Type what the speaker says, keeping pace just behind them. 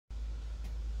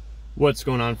What's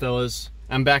going on, fellas?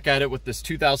 I'm back at it with this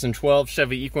 2012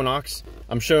 Chevy Equinox.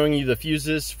 I'm showing you the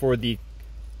fuses for the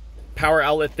power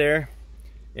outlet there,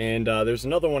 and there's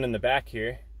another one in the back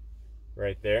here,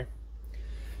 right there.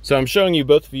 So I'm showing you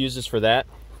both fuses for that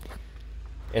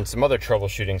and some other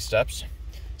troubleshooting steps.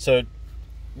 So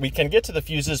we can get to the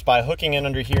fuses by hooking in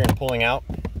under here and pulling out.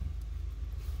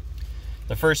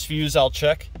 The first fuse I'll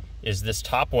check is this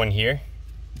top one here.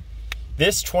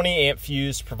 This 20 amp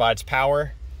fuse provides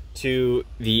power to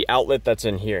the outlet that's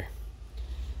in here.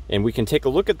 And we can take a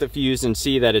look at the fuse and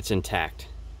see that it's intact.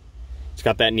 It's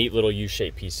got that neat little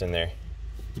U-shaped piece in there.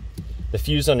 The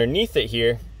fuse underneath it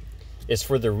here is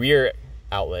for the rear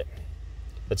outlet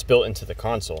that's built into the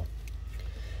console.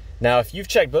 Now, if you've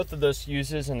checked both of those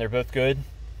fuses and they're both good,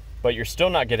 but you're still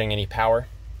not getting any power,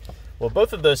 well,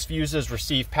 both of those fuses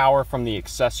receive power from the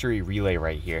accessory relay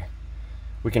right here.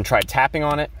 We can try tapping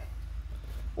on it,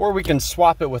 or we can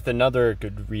swap it with another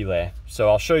good relay. So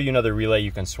I'll show you another relay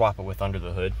you can swap it with under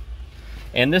the hood.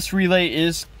 And this relay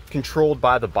is controlled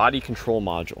by the body control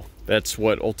module. That's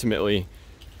what ultimately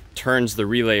turns the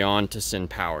relay on to send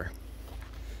power.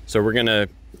 So we're gonna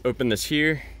open this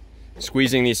here,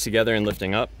 squeezing these together and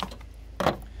lifting up.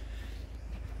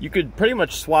 You could pretty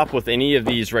much swap with any of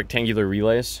these rectangular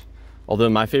relays, although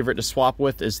my favorite to swap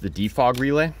with is the defog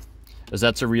relay, as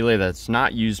that's a relay that's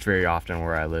not used very often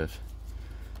where I live.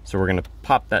 So we're gonna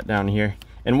pop that down here.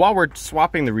 And while we're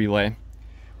swapping the relay,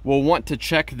 we'll want to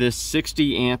check this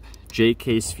 60 amp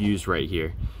J-case fuse right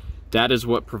here. That is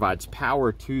what provides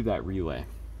power to that relay.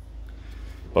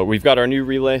 But we've got our new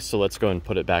relay, so let's go and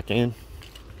put it back in.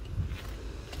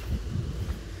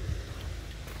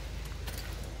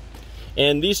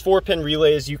 And these 4-pin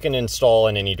relays you can install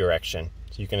in any direction.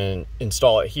 So you can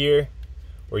install it here,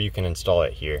 or you can install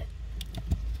it here.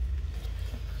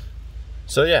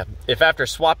 So yeah, if after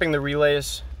swapping the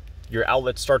relays, your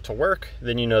outlets start to work,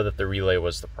 then you know that the relay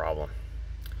was the problem.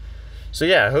 So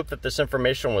yeah, I hope that this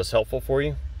information was helpful for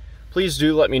you. Please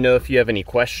do let me know if you have any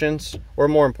questions, or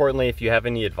more importantly, if you have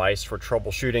any advice for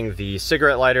troubleshooting the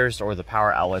cigarette lighters or the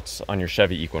power outlets on your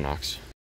Chevy Equinox.